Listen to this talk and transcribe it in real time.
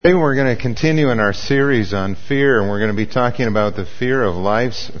Today we're going to continue in our series on fear, and we're going to be talking about the fear of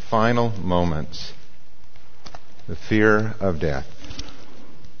life's final moments. The fear of death.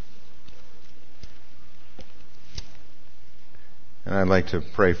 And I'd like to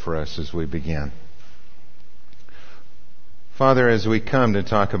pray for us as we begin. Father, as we come to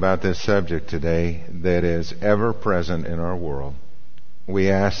talk about this subject today that is ever present in our world, we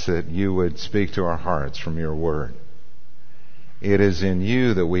ask that you would speak to our hearts from your word. It is in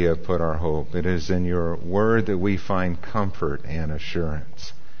you that we have put our hope. It is in your word that we find comfort and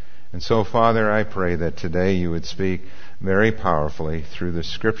assurance. And so, Father, I pray that today you would speak very powerfully through the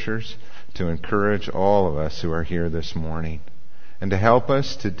Scriptures to encourage all of us who are here this morning and to help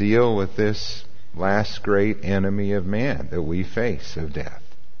us to deal with this last great enemy of man that we face, of death,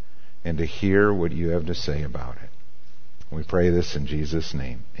 and to hear what you have to say about it. We pray this in Jesus'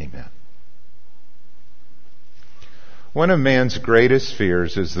 name. Amen. One of man's greatest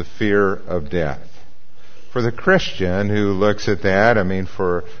fears is the fear of death. For the Christian who looks at that,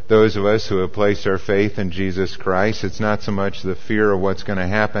 for those of us who have placed our faith in Jesus Christ, it's not so much the fear of what's going to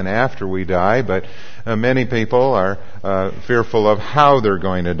happen after we die, but many people are fearful of how they're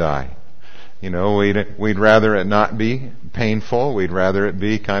going to die. We'd rather it not be painful. We'd rather it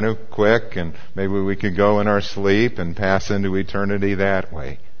be kind of quick, and maybe we could go in our sleep and pass into eternity that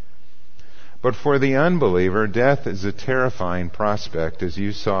way. But for the unbeliever, death is a terrifying prospect, as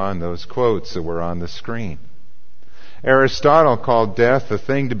you saw in those quotes that were on the screen. Aristotle called death the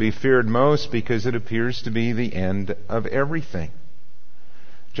thing to be feared most because it appears to be the end of everything.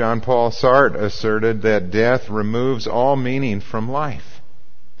 John Paul Sartre asserted that death removes all meaning from life.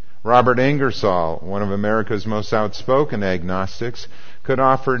 Robert Ingersoll, one of America's most outspoken agnostics, could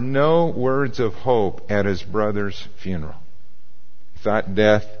offer no words of hope at his brother's funeral. He thought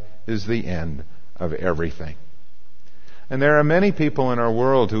death is the end of everything. And there are many people in our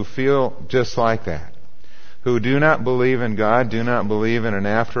world who feel just like that, who do not believe in God, do not believe in an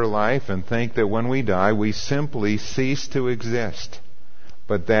afterlife, and think that when we die we simply cease to exist.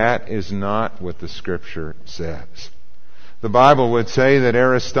 But that is not what the Scripture says. The Bible would say that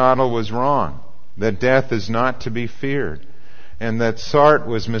Aristotle was wrong, that death is not to be feared, and that Sartre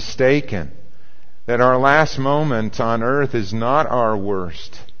was mistaken, that our last moment on earth is not our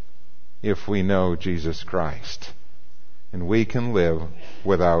worst, if we know Jesus Christ, and we can live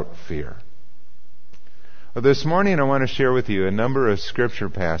without fear. Well, this morning I want to share with you a number of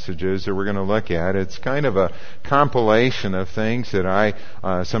scripture passages that we're going to look at. It's kind of a compilation of things that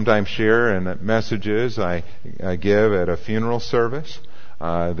I sometimes share in messages I give at a funeral service.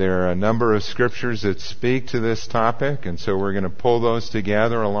 There are a number of scriptures that speak to this topic, and so we're going to pull those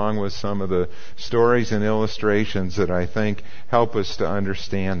together along with some of the stories and illustrations that I think help us to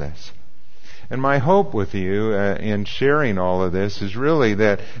understand this. And my hope with you in sharing all of this is really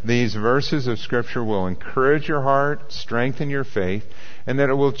that these verses of Scripture will encourage your heart, strengthen your faith, and that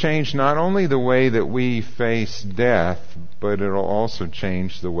it will change not only the way that we face death, but it will also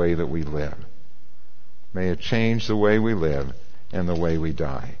change the way that we live. May it change the way we live and the way we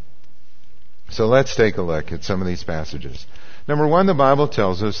die. So let's take a look at some of these passages. Number one, the Bible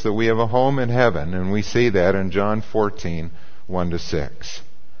tells us that we have a home in heaven, and we see that in John 14, 1-6.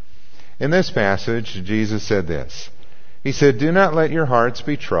 In this passage, Jesus said this. He said, "Do not let your hearts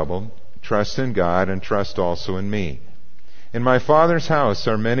be troubled. Trust in God and trust also in me. In my Father's house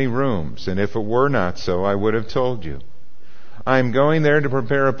are many rooms, and if it were not so, I would have told you. I am going there to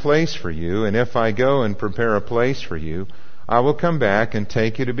prepare a place for you, and if I go and prepare a place for you, I will come back and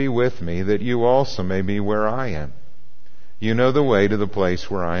take you to be with me, that you also may be where I am. You know the way to the place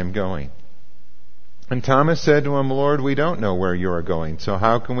where I am going." And Thomas said to him, "Lord, we don't know where you are going, so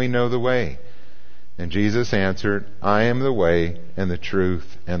how can we know the way?" And Jesus answered, "I am the way and the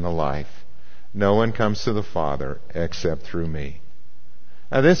truth and the life. No one comes to the Father except through me."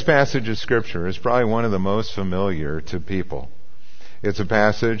 Now, this passage of Scripture is probably one of the most familiar to people. It's a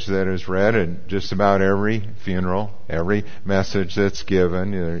passage that is read at just about every funeral, every message that's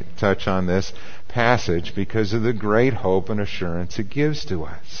given. You touch on this passage because of the great hope and assurance it gives to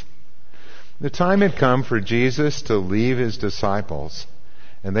us. The time had come for Jesus to leave his disciples,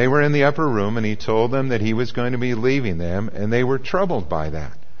 and they were in the upper room, and he told them that he was going to be leaving them, and they were troubled by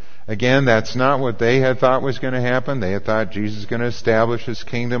that. Again, that's not what they had thought was going to happen. They had thought Jesus is going to establish his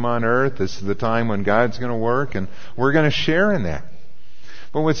kingdom on earth. This is the time when God's going to work, and we're going to share in that.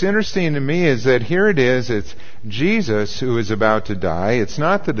 But what's interesting to me is that here it is, it's Jesus who is about to die. It's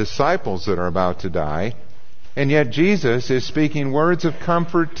not the disciples that are about to die. And yet Jesus is speaking words of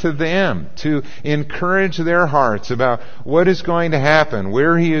comfort to them, to encourage their hearts about what is going to happen,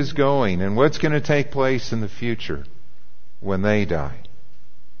 where he is going, and what's going to take place in the future when they die.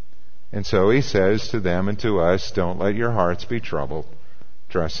 And so he says to them and to us, don't let your hearts be troubled.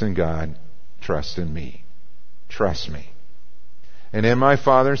 Trust in God. Trust in me. Trust me. And in my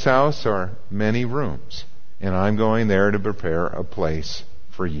Father's house are many rooms, and I'm going there to prepare a place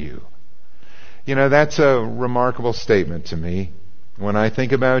for you. You know, that's a remarkable statement to me. When I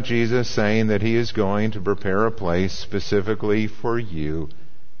think about Jesus saying that he is going to prepare a place specifically for you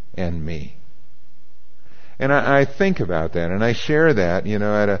and me. And I think about that, and I share that,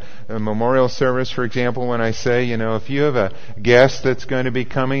 at a memorial service, for example, when I say, if you have a guest that's going to be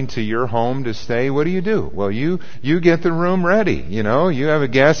coming to your home to stay, what do? Well, you get the room ready, you have a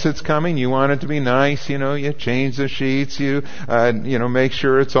guest that's coming, you want it to be nice, you change the sheets, you make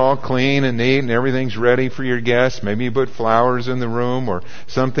sure it's all clean and neat and everything's ready for your guest. Maybe you put flowers in the room or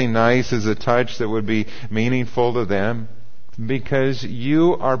something nice as a touch that would be meaningful to them, because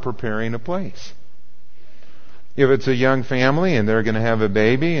you are preparing a place. If it's a young family and they're going to have a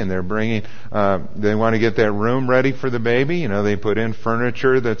baby and they're they want to get that room ready for the baby, they put in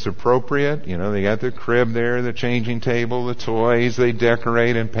furniture that's appropriate. They got the crib there, the changing table, the toys, they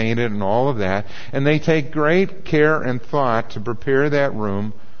decorate and paint it and all of that. And they take great care and thought to prepare that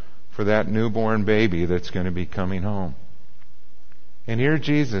room for that newborn baby that's going to be coming home. And here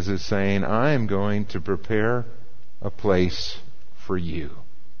Jesus is saying, I am going to prepare a place for you.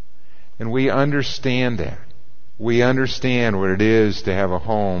 And we understand that. We understand what it is to have a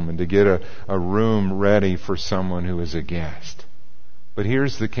home and to get a room ready for someone who is a guest. But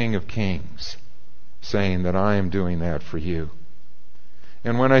here's the King of Kings saying that I am doing that for you.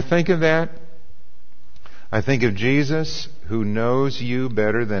 And when I think of that, I think of Jesus, who knows you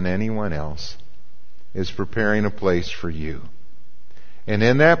better than anyone else, is preparing a place for you. And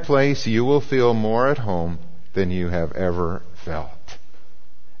in that place, you will feel more at home than you have ever felt.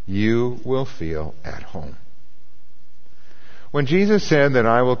 You will feel at home. When Jesus said that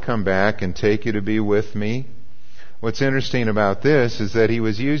I will come back and take you to be with me, what's interesting about this is that he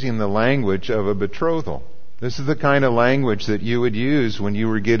was using the language of a betrothal. This is the kind of language that you would use when you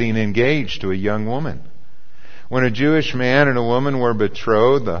were getting engaged to a young woman. When a Jewish man and a woman were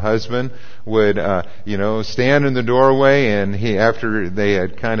betrothed, the husband would, stand in the doorway, and after they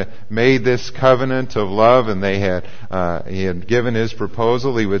had kind of made this covenant of love and he had given his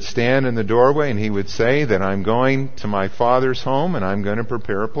proposal, he would stand in the doorway and he would say that I'm going to my father's home and I'm going to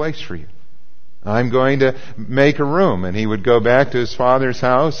prepare a place for you. I'm going to make a room. And he would go back to his father's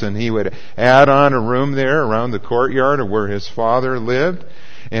house and he would add on a room there around the courtyard of where his father lived.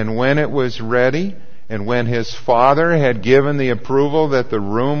 And when it was ready, and when his father had given the approval that the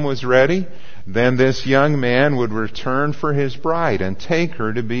room was ready, then this young man would return for his bride and take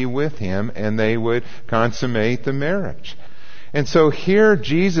her to be with him, and they would consummate the marriage. And so here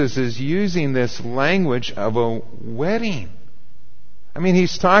Jesus is using this language of a wedding. I mean,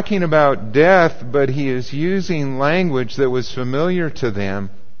 he's talking about death, but he is using language that was familiar to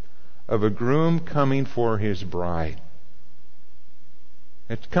them of a groom coming for his bride.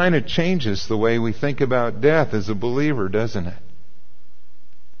 It kind of changes the way we think about death as a believer, doesn't it?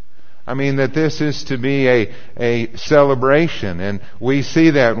 I mean, that this is to be a celebration, and we see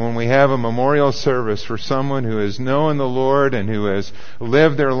that when we have a memorial service for someone who has known the Lord and who has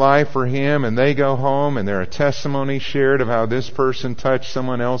lived their life for Him, and they go home and there are testimonies shared of how this person touched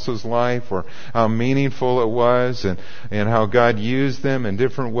someone else's life, or how meaningful it was, and how God used them in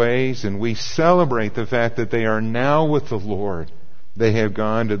different ways, and we celebrate the fact that they are now with the Lord. They have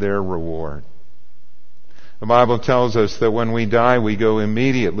gone to their reward. The Bible tells us that when we die, we go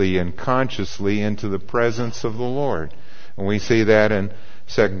immediately and consciously into the presence of the Lord. And we see that in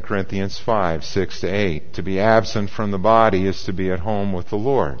 2 Corinthians 5, 6-8. To be absent from the body is to be at home with the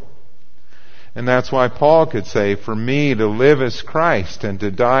Lord. And that's why Paul could say, for me to live is Christ and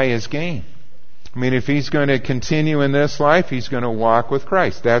to die is gain. I mean, if he's going to continue in this life, he's going to walk with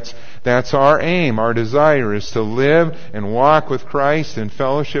Christ. That's our aim. Our desire is to live and walk with Christ in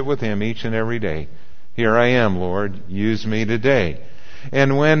fellowship with Him each and every day. Here I am, Lord. Use me today.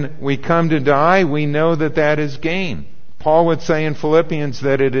 And when we come to die, we know that that is gain. Paul would say in Philippians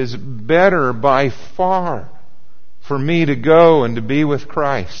that it is better by far for me to go and to be with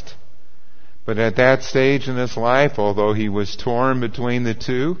Christ. But at that stage in his life, although he was torn between the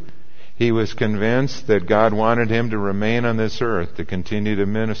two, he was convinced that God wanted him to remain on this earth to continue to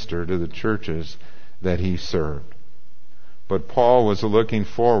minister to the churches that he served. But Paul was looking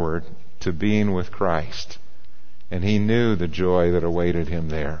forward to being with Christ, and he knew the joy that awaited him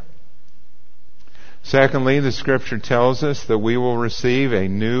there. Secondly, the Scripture tells us that we will receive a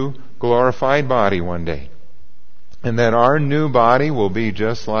new glorified body one day, and that our new body will be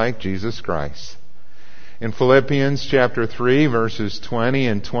just like Jesus Christ. In Philippians chapter 3, verses 20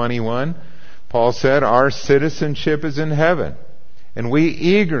 and 21, Paul said, "Our citizenship is in heaven, and we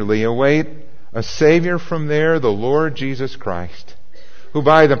eagerly await a Savior from there, the Lord Jesus Christ, who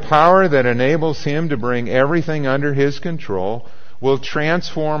by the power that enables Him to bring everything under His control will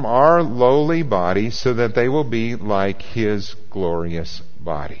transform our lowly bodies so that they will be like His glorious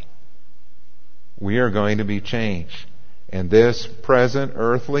body." We are going to be changed, and this present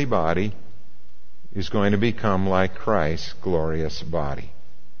earthly body is going to become like Christ's glorious body.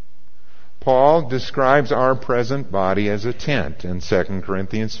 Paul describes our present body as a tent in 2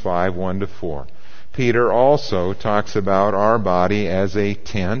 Corinthians 5, 1-4. Peter also talks about our body as a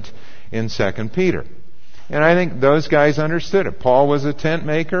tent in 2 Peter. And I think those guys understood it. Paul was a tent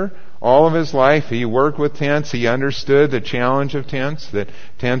maker. All of his life he worked with tents. He understood the challenge of tents, that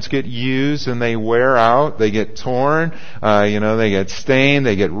tents get used and they wear out, they get torn, they get stained,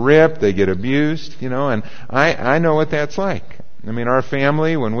 they get ripped, they get abused, and I know what that's like. I mean, our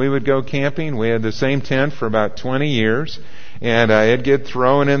family, when we would go camping, we had the same tent for about 20 years. And it'd get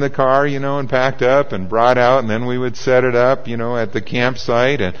thrown in the car, and packed up and brought out, and then we would set it up, at the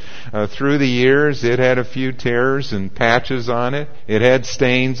campsite. And through the years, it had a few tears and patches on it. It had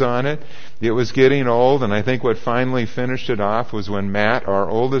stains on it. It was getting old, and I think what finally finished it off was when Matt, our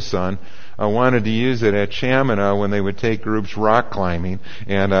oldest son, wanted to use it at Chaminade when they would take groups rock climbing,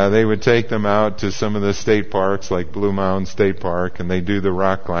 and they would take them out to some of the state parks like Blue Mountain State Park, and they do the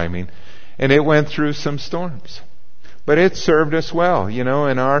rock climbing. And it went through some storms. But it served us well. In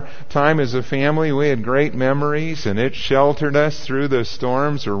our time as a family, we had great memories, and it sheltered us through the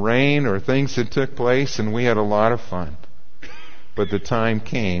storms or rain or things that took place, and we had a lot of fun. But the time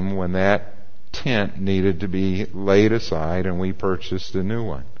came when that tent needed to be laid aside, and we purchased a new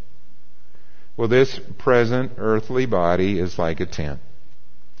one. Well, this present earthly body is like a tent.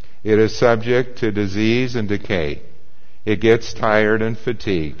 It is subject to disease and decay. It gets tired and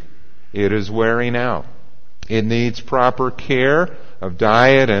fatigued. It is wearing out. It needs proper care of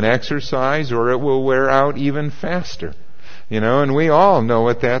diet and exercise, or it will wear out even faster. And we all know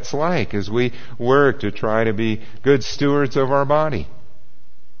what that's like as we work to try to be good stewards of our body.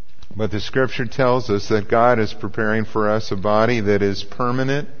 But the Scripture tells us that God is preparing for us a body that is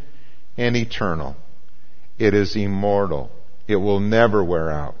permanent and eternal. It is immortal. It will never wear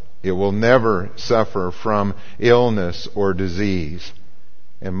out. It will never suffer from illness or disease.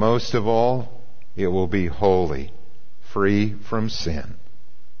 And most of all, it will be holy, free from sin,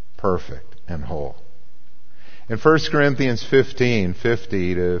 perfect and whole. In 1 Corinthians 15,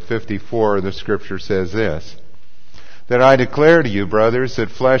 50-54, the Scripture says this, "That I declare to you, brothers,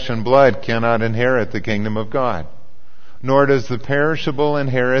 that flesh and blood cannot inherit the kingdom of God, nor does the perishable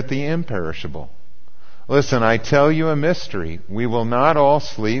inherit the imperishable. Listen, I tell you a mystery. We will not all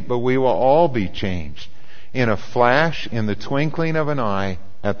sleep, but we will all be changed. In a flash, in the twinkling of an eye,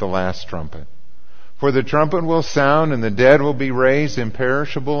 at the last trumpet. For the trumpet will sound, and the dead will be raised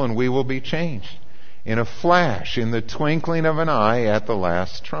imperishable, and we will be changed. In a flash, in the twinkling of an eye, at the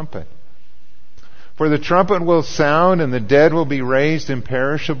last trumpet. For the trumpet will sound, and the dead will be raised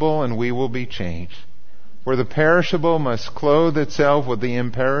imperishable, and we will be changed. For the perishable must clothe itself with the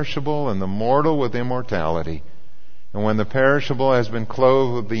imperishable, and the mortal with immortality. And when the perishable has been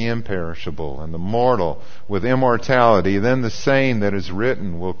clothed with the imperishable, and the mortal with immortality, then the saying that is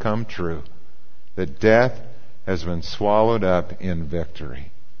written will come true, that death has been swallowed up in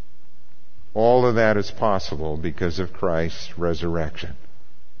victory." All of that is possible because of Christ's resurrection.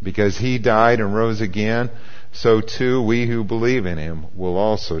 Because He died and rose again, so too we who believe in Him will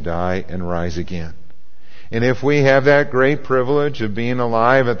also die and rise again. And if we have that great privilege of being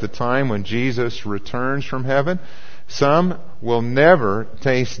alive at the time when Jesus returns from heaven, some will never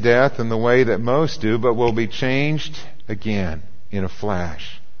taste death in the way that most do, but will be changed again in a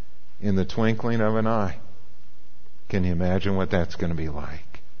flash, in the twinkling of an eye. Can you imagine what that's going to be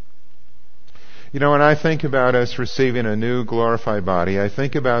like? When I think about us receiving a new glorified body, I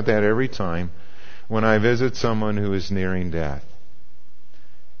think about that every time when I visit someone who is nearing death.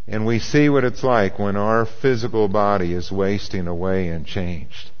 And we see what it's like when our physical body is wasting away and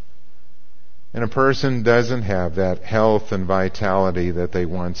changed. And a person doesn't have that health and vitality that they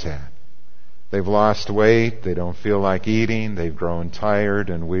once had. They've lost weight, they don't feel like eating, they've grown tired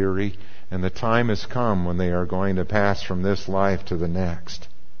and weary, and the time has come when they are going to pass from this life to the next.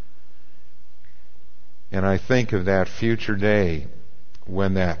 And I think of that future day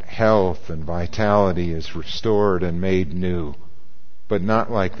when that health and vitality is restored and made new, but not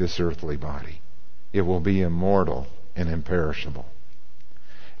like this earthly body. It will be immortal and imperishable.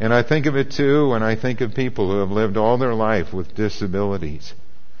 And I think of it too when I think of people who have lived all their life with disabilities,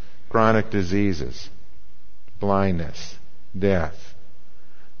 chronic diseases, blindness, death,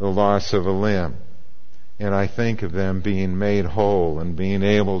 the loss of a limb. And I think of them being made whole and being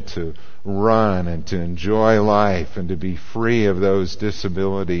able to run and to enjoy life and to be free of those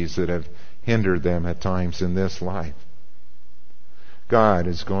disabilities that have hindered them at times in this life. God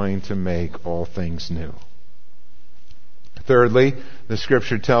is going to make all things new. Thirdly, the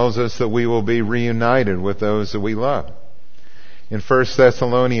Scripture tells us that we will be reunited with those that we love. In 1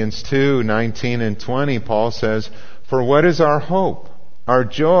 Thessalonians 2:19 and 20, Paul says, "For what is our hope, our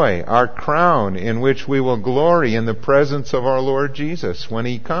joy, our crown, in which we will glory in the presence of our Lord Jesus when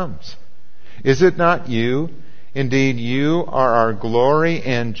He comes? Is it not you? Indeed, you are our glory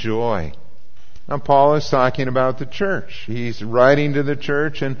and joy." Now, Paul is talking about the church. He's writing to the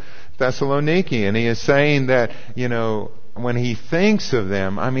church in Thessaloniki, and he is saying that, when he thinks of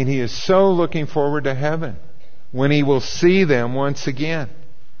them, he is so looking forward to heaven, when he will see them once again.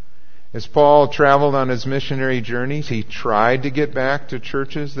 As Paul traveled on his missionary journeys, he tried to get back to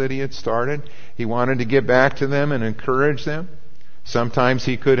churches that he had started. He wanted to get back to them and encourage them. Sometimes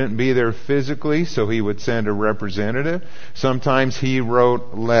he couldn't be there physically, so he would send a representative. Sometimes he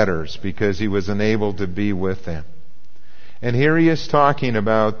wrote letters because he was unable to be with them. And here he is talking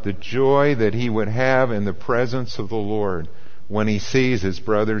about the joy that he would have in the presence of the Lord when he sees his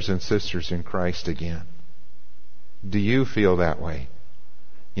brothers and sisters in Christ again. Do you feel that way?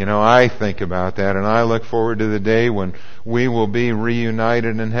 I think about that, and I look forward to the day when we will be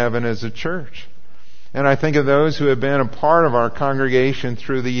reunited in heaven as a church. And I think of those who have been a part of our congregation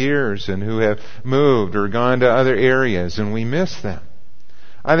through the years and who have moved or gone to other areas, and we miss them.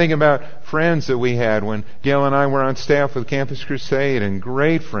 I think about friends that we had when Gail and I were on staff with Campus Crusade, and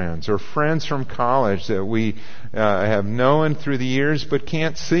great friends, or friends from college that we have known through the years but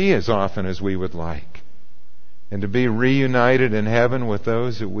can't see as often as we would like. And to be reunited in heaven with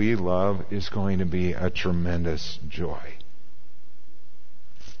those that we love is going to be a tremendous joy.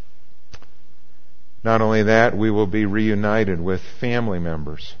 Not only that, we will be reunited with family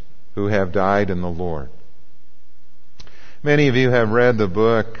members who have died in the Lord. Many of you have read the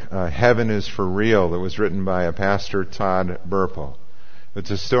book Heaven is for Real that was written by a pastor, Todd Burpo.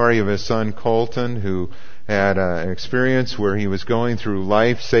 It's a story of his son Colton, who had an experience where he was going through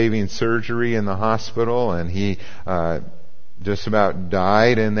life-saving surgery in the hospital, and he just about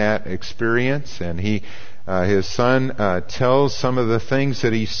died in that experience. And his son tells some of the things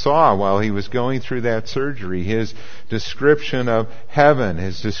that he saw while he was going through that surgery. His description of heaven,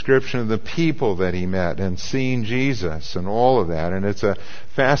 his description of the people that he met and seeing Jesus and all of that. And it's a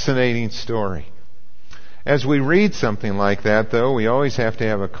fascinating story. As we read something like that, though, we always have to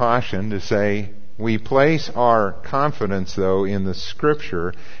have a caution to say, we place our confidence, though, in the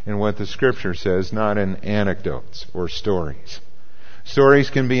Scripture and what the Scripture says, not in anecdotes or stories.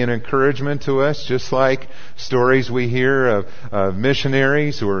 Stories can be an encouragement to us, just like stories we hear of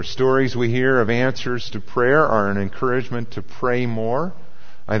missionaries or stories we hear of answers to prayer are an encouragement to pray more.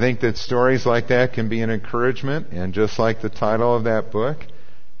 I think that stories like that can be an encouragement, and just like the title of that book,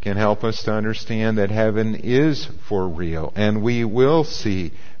 can help us to understand that heaven is for real, and we will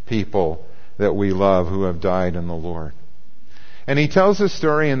see people that we love who have died in the Lord. And he tells a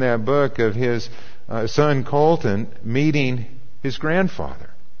story in that book of his son Colton meeting his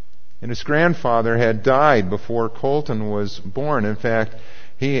grandfather. And his grandfather had died before Colton was born. In fact,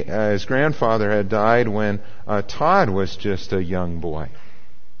 his grandfather had died when Todd was just a young boy.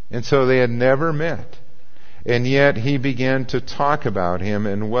 And so they had never met. And yet he began to talk about him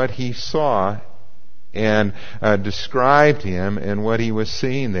and what he saw and described him and what he was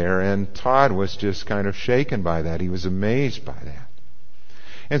seeing there. And Todd was just kind of shaken by that. He was amazed by that.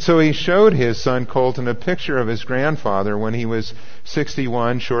 And so he showed his son Colton a picture of his grandfather when he was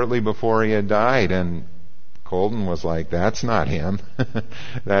 61, shortly before he had died. And Colton was like, that's not him.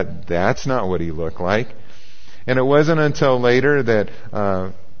 That's not what he looked like. And it wasn't until later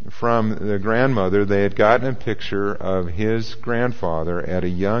that from the grandmother they had gotten a picture of his grandfather at a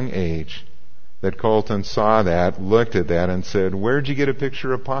young age that Colton saw that, looked at that, and said, "Where'd you get a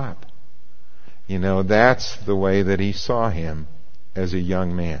picture of Pop?" That's the way that he saw him as a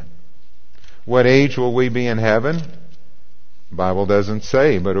young man. What age will we be in heaven? The Bible doesn't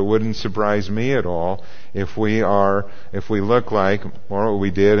say, but it wouldn't surprise me at all if we look like what we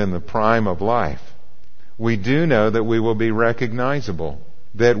did in the prime of life. We do know that we will be recognizable,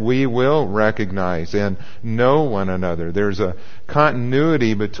 that we will recognize and know one another. There's a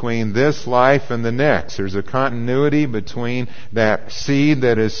continuity between this life and the next. There's a continuity between that seed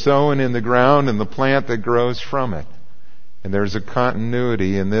that is sown in the ground and the plant that grows from it. And there's a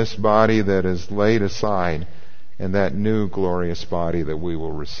continuity in this body that is laid aside and that new glorious body that we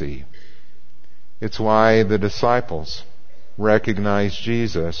will receive. It's why the disciples recognized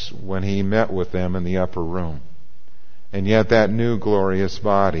Jesus when he met with them in the upper room. And yet that new glorious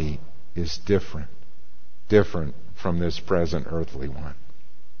body is different from this present earthly one.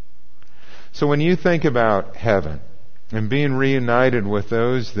 So when you think about heaven and being reunited with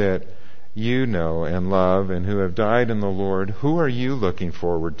those that you know and love and who have died in the Lord, who are you looking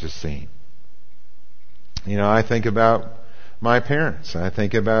forward to seeing? I think about my parents. I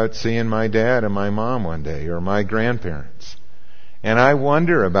think about seeing my dad and my mom one day, or my grandparents. And I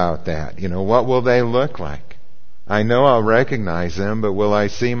wonder about that. What will they look like? I know I'll recognize them, but will I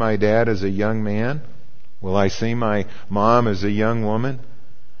see my dad as a young man? Will I see my mom as a young woman?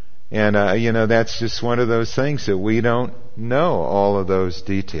 And, that's just one of those things that we don't know all of those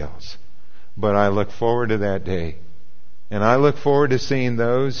details. But I look forward to that day. And I look forward to seeing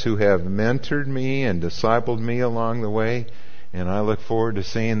those who have mentored me and discipled me along the way. And I look forward to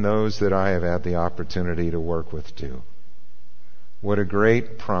seeing those that I have had the opportunity to work with too. What a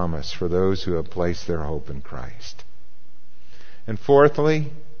great promise for those who have placed their hope in Christ. And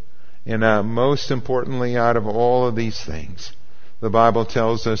fourthly, and most importantly out of all of these things, the Bible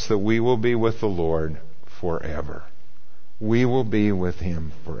tells us that we will be with the Lord forever. We will be with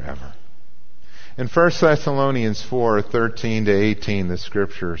Him forever. In 1 Thessalonians 4:13-18, the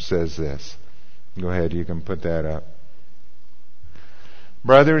Scripture says this. Go ahead, you can put that up.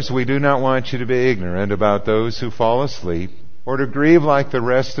 Brothers, we do not want you to be ignorant about those who fall asleep, or to grieve like the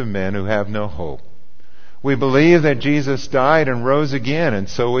rest of men who have no hope. We believe that Jesus died and rose again, and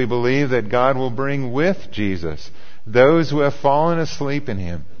so we believe that God will bring with Jesus those who have fallen asleep in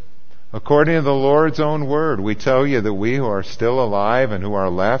Him. According to the Lord's own word, we tell you that we who are still alive and who are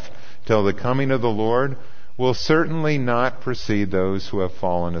left till the coming of the Lord will certainly not precede those who have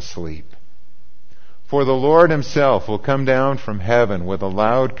fallen asleep. For the Lord Himself will come down from heaven with a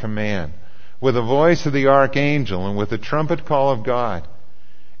loud command, with the voice of the archangel, and with the trumpet call of God.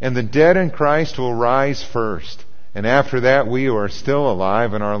 And the dead in Christ will rise first. And after that, we who are still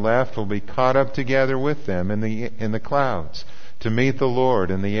alive and are left will be caught up together with them in the clouds to meet the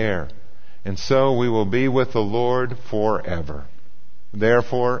Lord in the air. And so we will be with the Lord forever.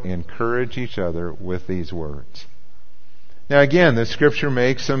 Therefore, encourage each other with these words. Now again, the Scripture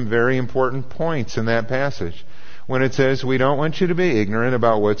makes some very important points in that passage. When it says, we don't want you to be ignorant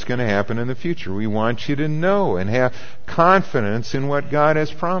about what's going to happen in the future. We want you to know and have confidence in what God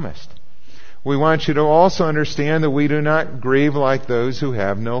has promised. We want you to also understand that we do not grieve like those who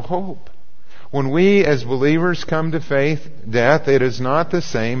have no hope. When we as believers come to faith, death, it is not the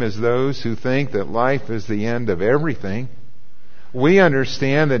same as those who think that life is the end of everything. We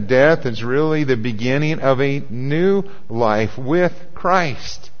understand that death is really the beginning of a new life with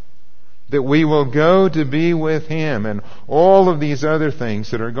Christ. That we will go to be with Him, and all of these other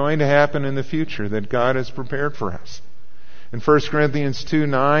things that are going to happen in the future that God has prepared for us. In 1 Corinthians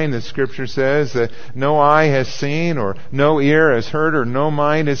 2:9, the Scripture says that no eye has seen, or no ear has heard, or no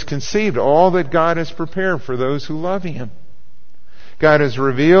mind has conceived all that God has prepared for those who love Him. God has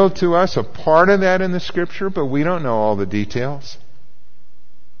revealed to us a part of that in the Scripture, but we don't know all the details.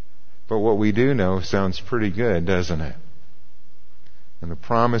 But what we do know sounds pretty good, doesn't it? And the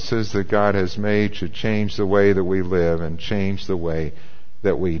promises that God has made should change the way that we live and change the way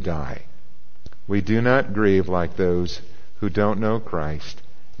that we die. We do not grieve like those who don't know Christ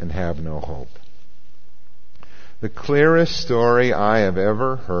and have no hope. The clearest story I have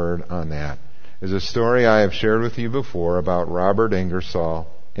ever heard on that is a story I have shared with you before about Robert Ingersoll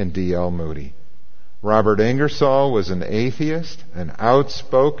and D.L. Moody. Robert Ingersoll was an atheist, an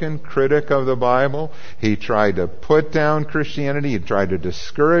outspoken critic of the Bible. He tried to put down Christianity. He tried to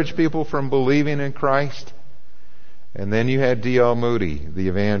discourage people from believing in Christ. And then you had D.L. Moody, the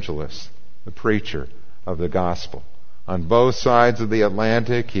evangelist, the preacher of the gospel. On both sides of the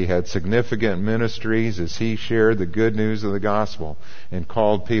Atlantic, he had significant ministries as he shared the good news of the gospel and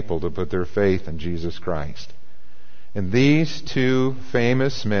called people to put their faith in Jesus Christ. And these two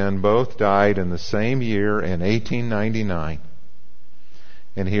famous men both died in the same year in 1899.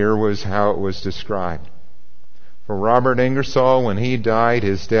 And here was how it was described. For Robert Ingersoll, when he died,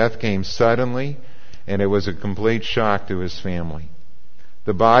 his death came suddenly, and it was a complete shock to his family.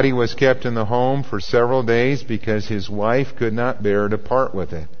 The body was kept in the home for several days because his wife could not bear to part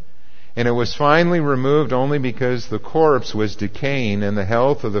with it. And it was finally removed only because the corpse was decaying and the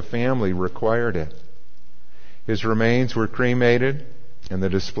health of the family required it. His remains were cremated, and the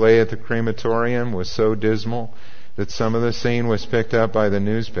display at the crematorium was so dismal that some of the scene was picked up by the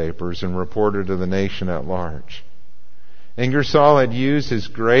newspapers and reported to the nation at large. Ingersoll had used his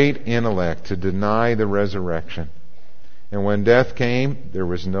great intellect to deny the resurrection. And when death came, there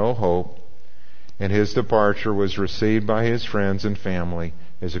was no hope. and his departure was received by his friends and family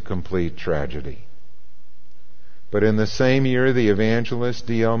as a complete tragedy. But in the same year, the evangelist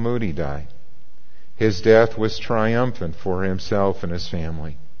D.L. Moody died. His death was triumphant for himself and his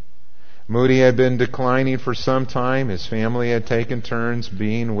family. Moody had been declining for some time. His family had taken turns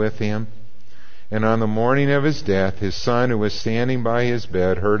being with him. And on the morning of his death, his son, who was standing by his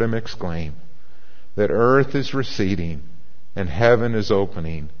bed, heard him exclaim that earth is receding and heaven is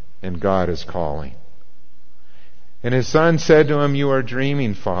opening and God is calling. And his son said to him, "You are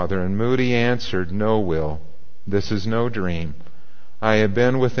dreaming, Father." And Moody answered, "No, Will, this is no dream. I have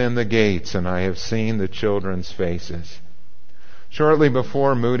been within the gates and I have seen the children's faces." Shortly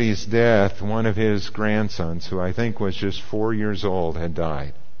before Moody's death, one of his grandsons, who I think was just 4 years old, had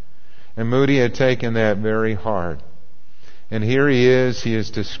died. And Moody had taken that very hard. And here he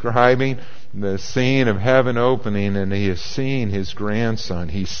is describing the scene of heaven opening, and he has seen his grandson.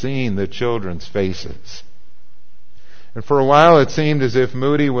 He's seen the children's faces. And for a while it seemed as if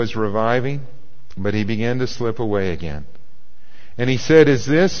Moody was reviving, but he began to slip away again. And he said, "Is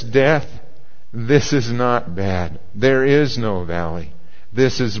this death? This is not bad. There is no valley.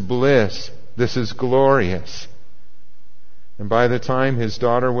 This is bliss. This is glorious." And by the time his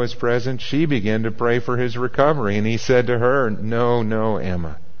daughter was present, she began to pray for his recovery. And he said to her, No,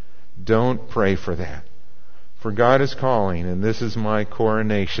 Emma, don't pray for that. For God is calling, and this is my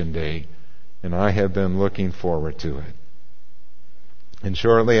coronation day, and I have been looking forward to it. And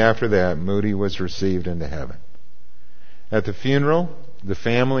shortly after that, Moody was received into heaven. At the funeral, the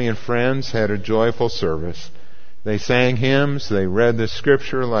family and friends had a joyful service. They sang hymns, they read the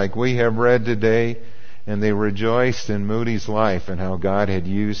scripture like we have read today, and they rejoiced in Moody's life and how God had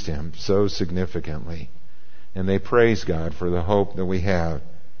used him so significantly. And they praised God for the hope that we have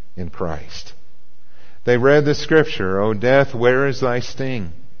in Christ. They read the scripture, "O death, where is thy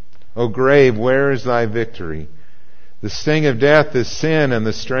sting? O grave, where is thy victory? The sting of death is sin, and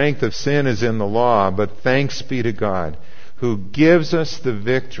the strength of sin is in the law. But thanks be to God, who gives us the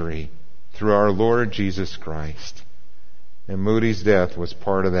victory through our Lord Jesus Christ." And Moody's death was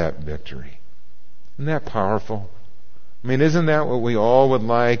part of that victory. Isn't that powerful? I mean, isn't that what we all would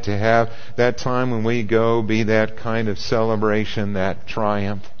like to have, that time when we go, be that kind of celebration, that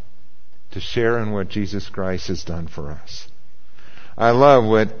triumph, to share in what Jesus Christ has done for us? I love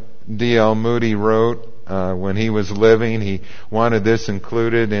what D.L. Moody wrote when he was living. He wanted this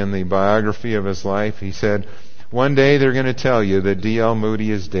included in the biography of his life. He said, "One day they're going to tell you that D.L.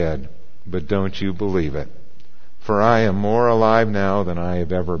 Moody is dead, but don't you believe it. For I am more alive now than I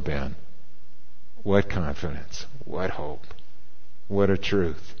have ever been." What confidence, what hope, what a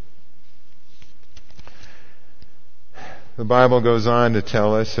truth. The Bible goes on to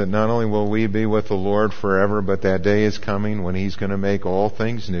tell us that not only will we be with the Lord forever, but that day is coming when He's going to make all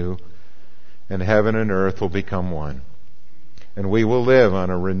things new, and heaven and earth will become one. And we will live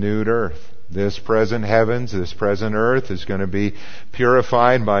on a renewed earth. This present heavens, this present earth is going to be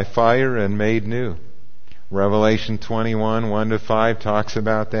purified by fire and made new. Revelation 21, 1-5 talks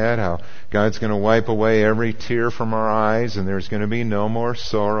about that, how God's going to wipe away every tear from our eyes, and there's going to be no more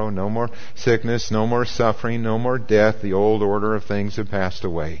sorrow, no more sickness, no more suffering, no more death. The old order of things have passed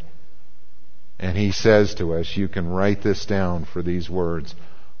away. And He says to us, you can write this down, for these words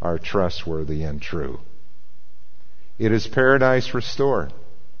are trustworthy and true. It is paradise restored.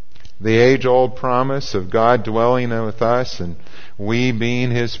 The age-old promise of God dwelling with us and we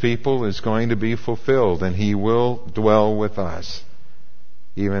being His people is going to be fulfilled, and He will dwell with us,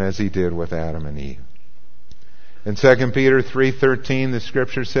 even as He did with Adam and Eve. In 2 Peter 3:13, the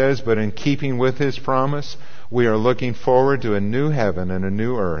Scripture says, "But in keeping with His promise, we are looking forward to a new heaven and a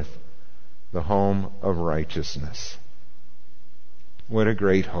new earth, the home of righteousness." What a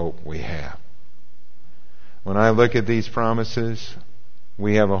great hope we have. When I look at these promises,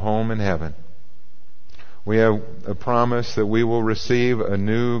 we have a home in heaven. We have a promise that we will receive a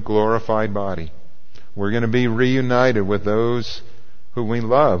new glorified body. We're going to be reunited with those whom we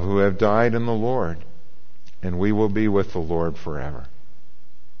love, who have died in the Lord. And we will be with the Lord forever.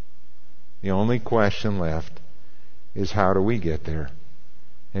 The only question left is, how do we get there?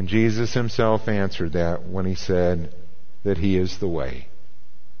 And Jesus Himself answered that when He said that He is the way.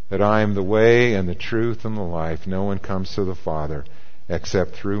 That I am the way and the truth and the life. No one comes to the Father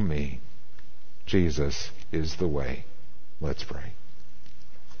except through me. Jesus is the way. Let's pray.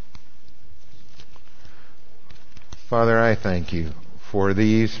 Father, I thank You for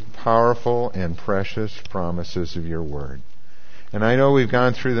these powerful and precious promises of Your Word. And I know we've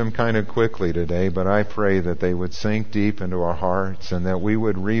gone through them kind of quickly today, but I pray that they would sink deep into our hearts and that we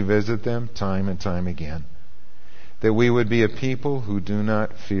would revisit them time and time again. that we would be a people who do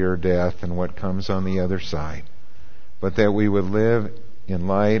not fear death and what comes on the other side, but that we would live in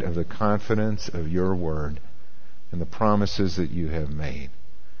light of the confidence of your word and the promises that you have made.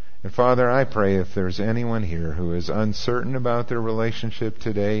 And Father, I pray if there's anyone here who is uncertain about their relationship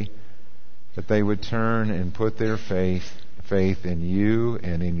today, that they would turn and put their faith in you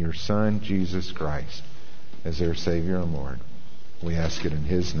and in your Son, Jesus Christ, as their Savior and Lord. We ask it in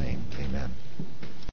His name. Amen.